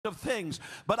of things,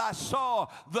 but I saw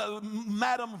the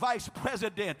Madam Vice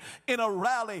President in a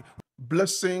rally.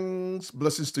 Blessings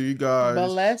to you guys.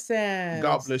 Blessings.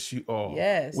 God bless you all.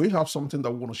 Yes. We have something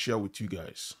that we want to share with you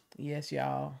guys. Yes,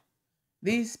 y'all.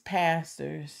 These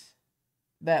pastors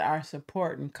that are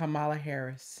supporting Kamala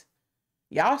Harris,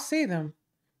 y'all see them,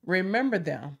 remember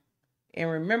them, and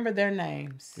remember their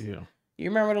names. Yeah. You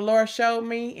remember the Lord showed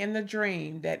me in the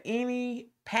dream that any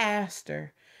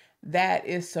pastor that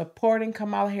is supporting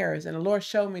Kamala Harris, and the Lord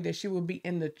showed me that she will be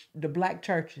in the black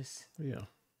churches. Yeah.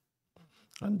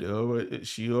 And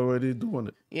she already doing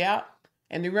it. Yeah.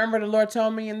 And remember the Lord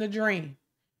told me in the dream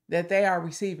that they are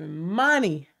receiving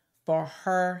money for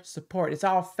her support. It's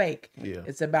all fake. Yeah.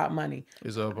 It's about money.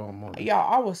 It's about money.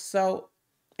 Y'all, I was so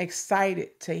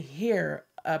excited to hear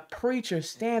a preacher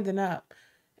standing up,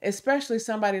 especially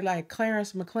somebody like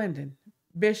Clarence Mcclendon,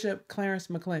 Bishop Clarence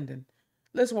Mcclendon.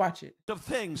 Let's watch it. Of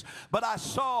things, but I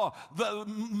saw the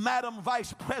Madam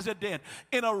Vice President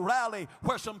in a rally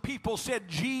where some people said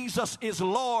Jesus is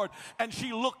Lord, and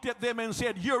she looked at them and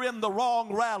said, "You're in the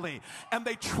wrong rally." And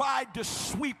they tried to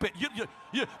sweep it.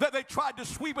 They tried to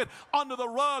sweep it under the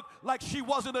rug like she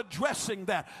wasn't addressing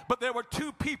that. But there were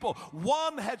two people.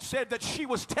 One had said that she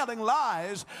was telling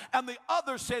lies, and the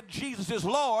other said Jesus is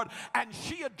Lord, and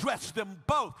she addressed them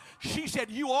both. She said,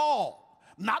 "You all,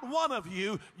 not one of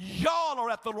you, y'all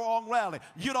are at the wrong rally.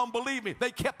 You don't believe me."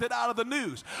 They kept it out of the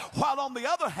news. While on the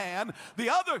other hand, the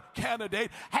other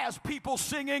candidate has people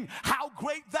singing "How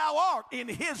Great Thou Art" in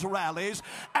his rallies,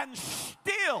 and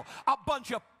still a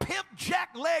bunch of pimp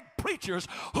jack-leg preachers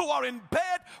who are in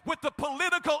bed with the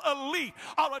political elite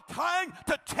are trying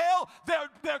to tell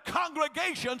their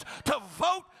congregations to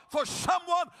vote for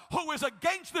someone who is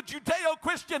against the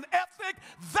Judeo-Christian ethic.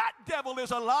 That devil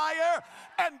is a liar,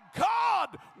 and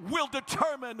God will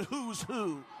determine who's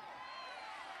who.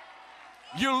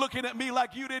 You're looking at me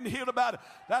like you didn't hear about it.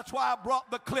 That's why I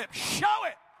brought the clip. Show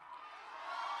it.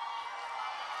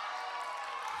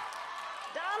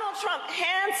 Donald Trump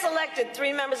hand-selected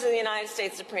 3 members of the United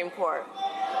States Supreme Court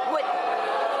with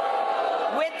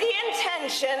the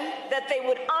intention that they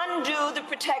would undo the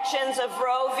protections of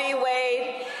Roe v.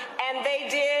 Wade, and they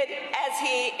did as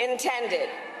he intended.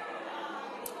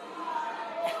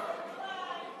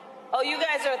 Oh, you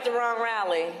guys are at the wrong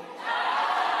rally.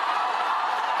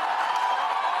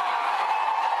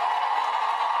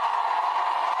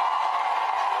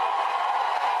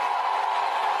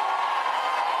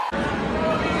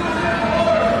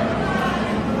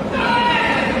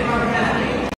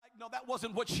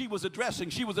 Wasn't what she was addressing.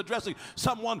 She was addressing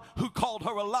someone who called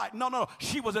her a liar. No.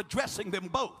 She was addressing them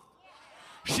both.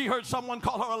 She heard someone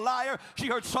call her a liar. She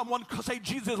heard someone say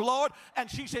Jesus is Lord. And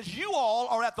she says, "You all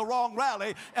are at the wrong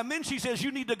rally." And then she says,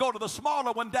 "You need to go to the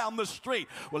smaller one down the street."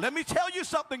 Well, let me tell you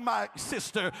something, my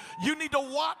sister. You need to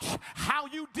watch how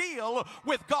you deal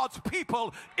with God's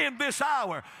people in this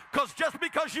hour. Because just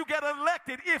because you get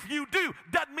elected, if you do,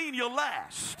 doesn't mean you'll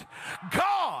last.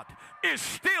 God is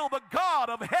still the God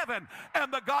of heaven,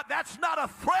 and the God, that's not a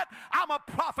threat. I'm a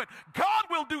prophet. God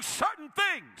will do certain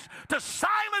things to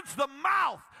silence the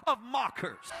mouth of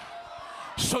mockers.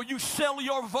 So you sell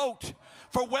your vote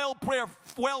for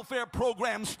welfare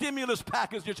programs, stimulus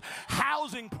packages,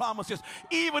 housing promises,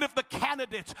 even if the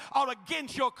candidates are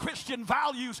against your Christian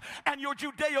values and your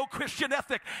Judeo-Christian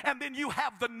ethic, and then you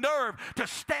have the nerve to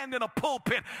stand in a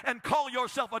pulpit and call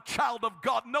yourself a child of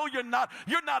God. No, you're not.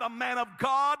 You're not a man of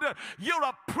God. You're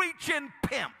a preaching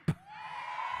pimp.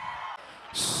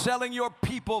 Selling your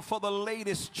people for the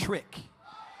latest trick.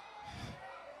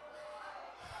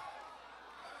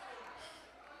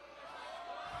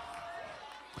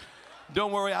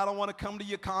 Don't worry, I don't want to come to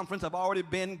your conference. I've already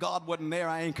been. God wasn't there.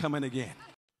 I ain't coming again.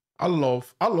 I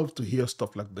love to hear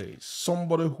stuff like this.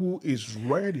 Somebody who is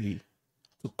ready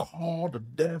to call the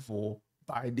devil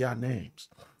by their names.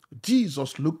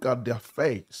 Jesus looked at their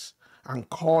face and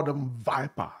called them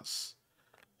vipers.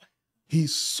 He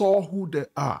saw who they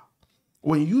are.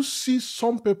 When you see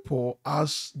some people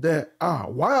as they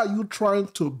are, why are you trying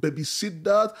to babysit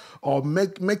that or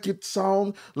make it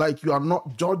sound like you are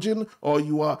not judging or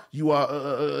you are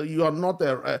not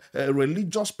a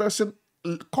religious person?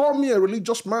 Call me a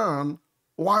religious man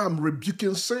while I'm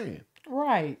rebuking sin.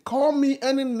 Right. Call me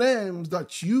any names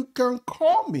that you can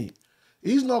call me.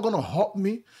 He's not going to hurt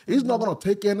me. He's not going to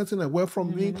take anything away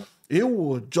from me. It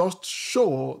will just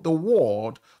show the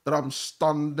world that I'm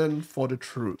standing for the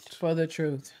truth. For the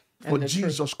truth. For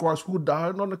Jesus Christ who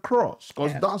died on the cross.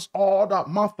 Because that's all that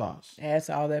matters. That's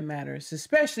all that matters.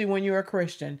 Especially when you're a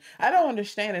Christian. I don't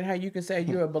understand it how you can say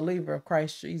you're a believer of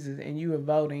Christ Jesus and you are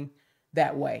voting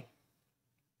that way.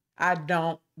 I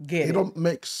don't get it. It don't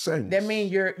make sense. That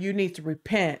means you need to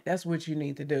repent. That's what you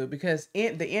need to do, because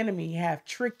the enemy have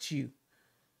tricked you.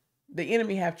 The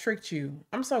enemy have tricked you.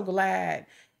 I'm so glad.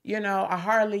 You know,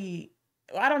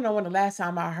 I don't know when the last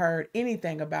time I heard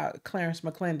anything about Clarence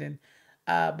Mcclendon.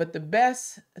 But the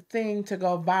best thing to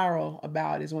go viral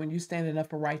about is when you standing up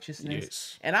for righteousness.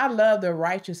 Yes. And I love the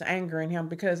righteous anger in him,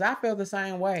 because I feel the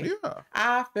same way. Yeah.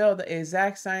 I feel the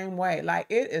exact same way. Like,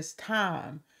 it is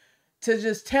time to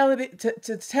just tell it,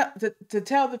 to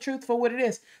tell the truth for what it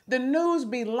is. The news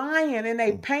be lying, and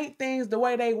they paint things the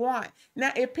way they want.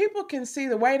 Now, if people can see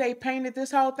the way they painted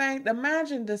this whole thing,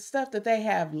 imagine the stuff that they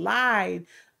have lied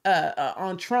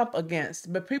on Trump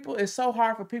against. But it's so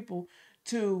hard for people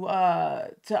to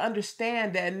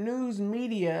understand that news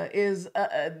media is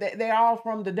they're all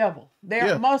from the devil.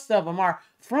 Most of them are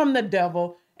from the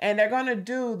devil, and they're going to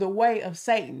do the way of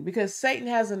Satan, because Satan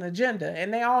has an agenda,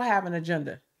 and they all have an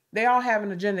agenda. They all have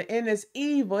an agenda, and it's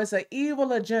evil. It's an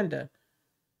evil agenda.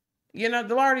 You know,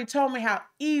 the Lord already told me how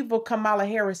evil Kamala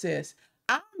Harris is.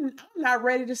 I'm not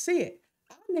ready to see it.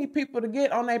 I need people to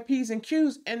get on their P's and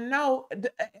Q's and know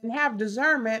and have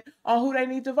discernment on who they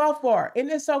need to vote for. And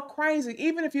it's so crazy.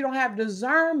 Even if you don't have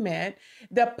discernment,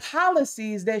 the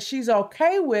policies that she's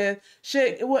okay with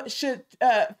you should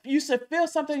feel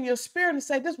something in your spirit and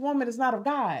say, this woman is not of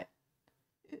God.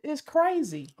 It's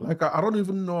crazy. Like, I don't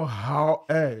even know how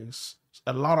else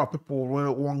a lot of people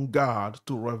really want God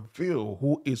to reveal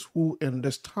who is who in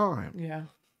this time. Yeah.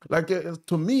 Like,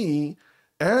 to me,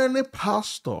 any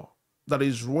pastor that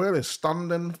is really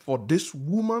standing for this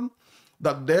woman,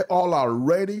 that they all are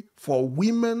ready for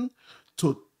women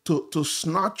to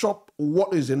snatch up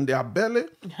what is in their belly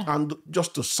and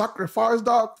just to sacrifice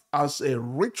that as a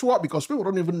ritual, because people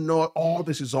don't even know all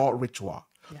this is all ritual.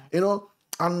 Yeah. You know,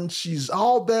 and she's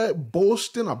out there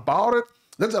boasting about it.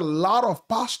 There's a lot of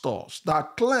pastors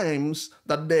that claims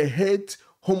that they hate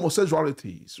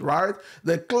homosexualities, right?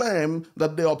 They claim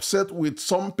that they're upset with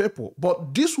some people,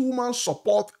 but this woman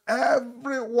supports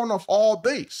every one of all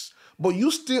this. But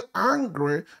you still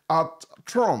angry at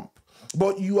Trump,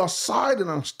 but you are siding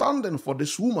and standing for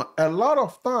this woman. A lot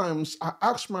of times I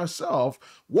ask myself,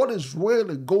 what is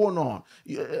really going on?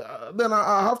 Then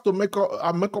I have to make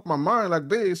up my mind like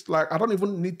this. Like, I don't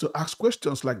even need to ask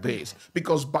questions like this,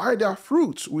 because by their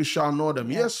fruits we shall know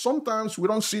them. Yes, sometimes we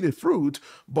don't see the fruit,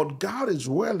 but God is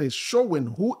really showing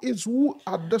who is who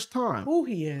at this time. Who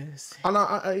he is. And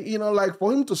I you know, like,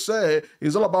 for him to say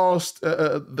it's all about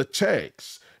the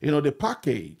checks, you know, the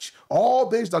package, all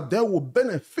this, that they will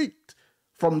benefit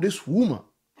from this woman.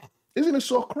 Isn't it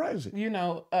so crazy? You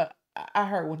know, I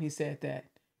heard when he said that,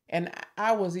 and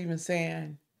I was even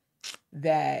saying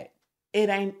that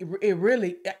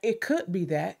it could be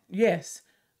that, yes.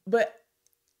 But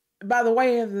by the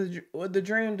way of the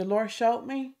dream the Lord showed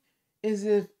me, is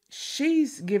if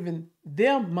she's giving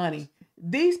them money,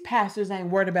 these pastors ain't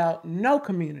worried about no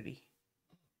community.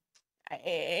 It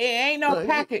ain't no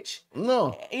package.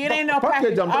 No, it ain't no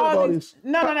package.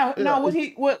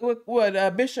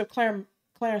 What Bishop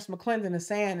Clarence Mcclendon is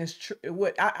saying is true.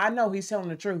 What I know, he's telling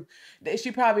the truth.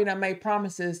 She probably done made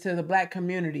promises to the Black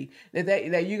community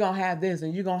that you're gonna have this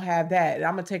and you're gonna have that.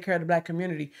 I'm gonna take care of the Black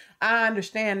community. I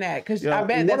understand that, because I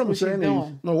bet that's what she's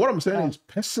doing. What I'm saying is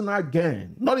personal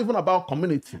gain, not even about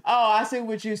community. Oh, I see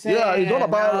what you're saying. Yeah, it's all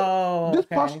about these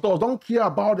pastors don't care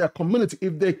about their community.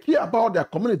 If they care about their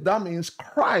community, that means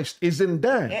Christ is in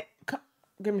them.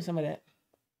 Give me some of that.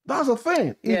 That's the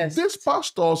thing. Yes. If these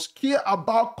pastors care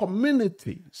about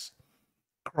communities,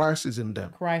 Christ is in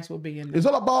them. Christ will be in them. It's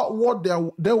all about what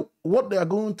they are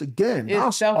going to gain.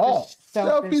 It's that's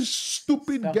selfish,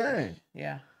 stupid gain.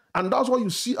 Yeah. And that's why you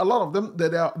see a lot of them,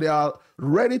 that they are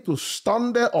ready to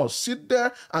stand there or sit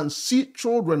there and see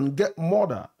children get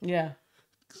murdered. Yeah.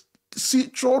 See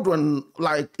children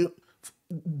like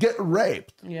get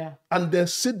raped. Yeah. And they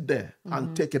sit there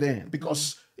and take it in,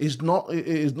 because it's not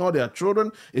their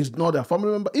children, it's not their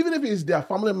family member. Even if it's their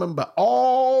family member,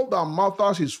 all that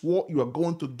matters is what you are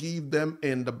going to give them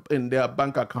in their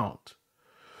bank account.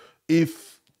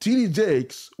 If T.D.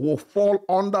 Jakes will fall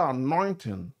under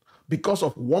anointing because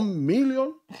of 1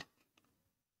 million.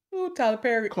 Ooh, Tyler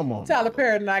Perry. Come on. Tyler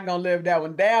Perry not going to live that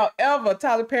one down ever.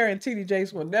 Tyler Perry and T.D.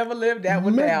 Jakes will never live that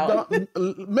one down.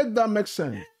 Make that make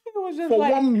sense. For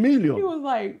like, 1 million. He was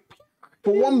like.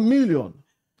 For 1 million,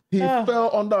 he fell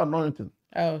under anointing.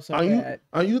 Oh, so bad.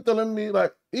 And you telling me,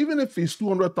 like, even if it's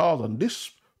 200,000,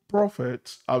 this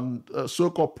prophet and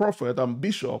so-called prophet and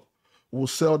bishop will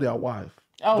sell their wife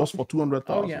just for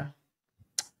 200,000. Oh, yeah.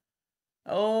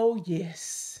 Oh,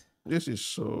 yes.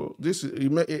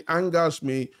 It angers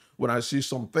me when I see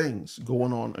some things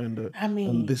going on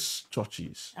in these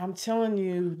churches. I'm telling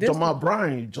you, this Jamal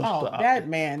Bryant just that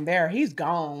man there, he's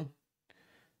gone.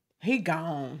 He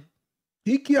gone.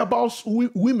 He care about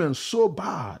women so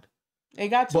bad. He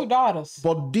got two daughters.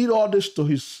 But did all this to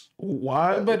his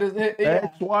wife,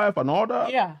 ex-wife, and all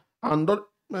that. Yeah. And that,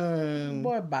 man.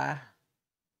 Boy, bye.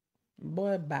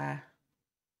 Boy, bye.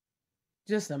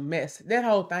 Just a mess. That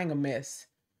whole thing a mess.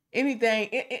 Anything,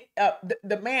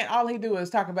 the man, all he do is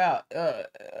talk about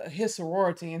his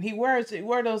sorority, and he wear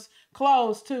those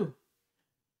clothes too.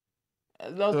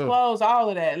 Those clothes, all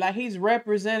of that. Like he's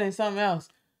representing something else.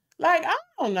 Like, I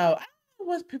don't know. I don't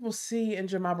know what people see in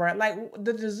Jamal Bryant. Like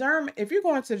the discernment, if you're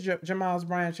going to Jamal's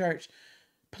Bryant Church,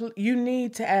 you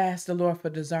need to ask the Lord for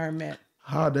discernment.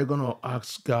 How are they going to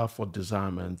ask God for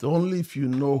discernment? Only if you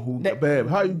know who, babe,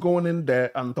 how are you going in there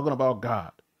and talking about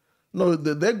God? No,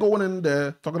 they're going in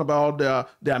there talking about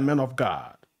their men of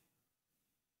God.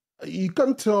 You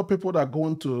can't tell people that are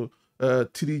going to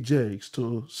TDJs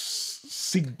to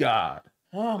seek God.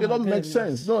 Oh, it doesn't make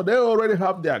sense. No, they already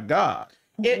have their God.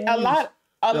 A lot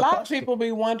of people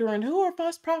be wondering who are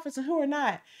false prophets and who are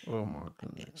not. Oh my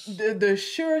goodness. The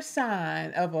sure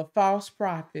sign of a false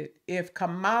prophet, if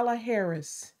Kamala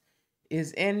Harris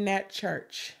is in that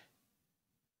church,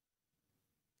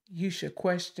 you should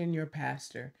question your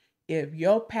pastor. If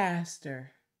your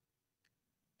pastor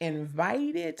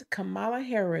invited Kamala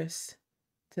Harris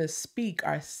to speak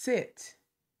or sit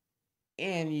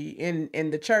in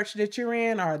the church that you're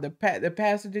in, or the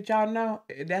pastor that y'all know,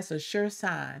 that's a sure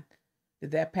sign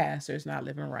that pastor is not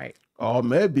living right. Or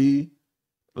maybe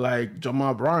like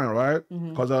Jamal Bryant, right?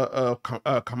 Because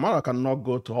Kamala cannot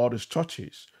go to all these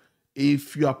churches.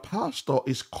 If your pastor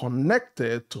is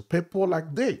connected to people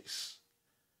like this,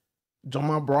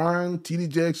 Jamal Bryant,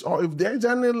 TDJX, or if there's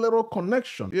any little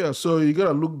connection. Yeah, so you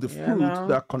gotta look the fruit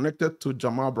that are connected to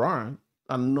Jamal Bryant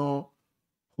and know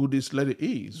who this lady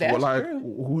is. That's true.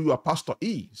 Who your pastor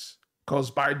is.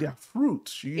 Because by their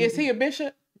fruits. Is he a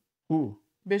bishop? Who?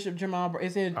 Bishop Jamal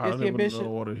Bryant. Is he a bishop?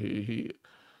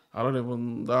 I don't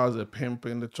even, that was a pimp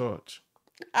in the church.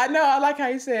 I know, I like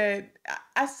how he said,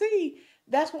 I see.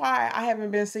 That's why I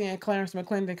haven't been seeing Clarence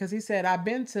Mcclendon, because he said, I've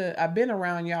been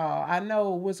around y'all. I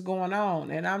know what's going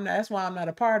on, and that's why I'm not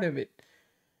a part of it.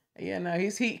 You know,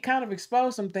 he kind of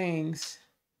exposed some things,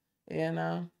 you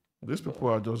know. These people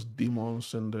are just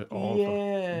demons in the altar.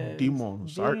 Yes.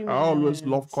 Demons. I always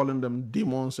love calling them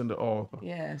demons in the altar.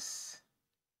 Yes.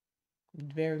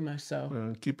 Very much so.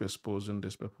 And keep exposing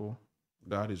these people.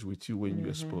 God is with you when you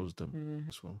expose them.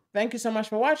 Thank you so much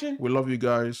for watching. We love you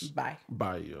guys. Bye.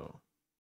 Bye, y'all.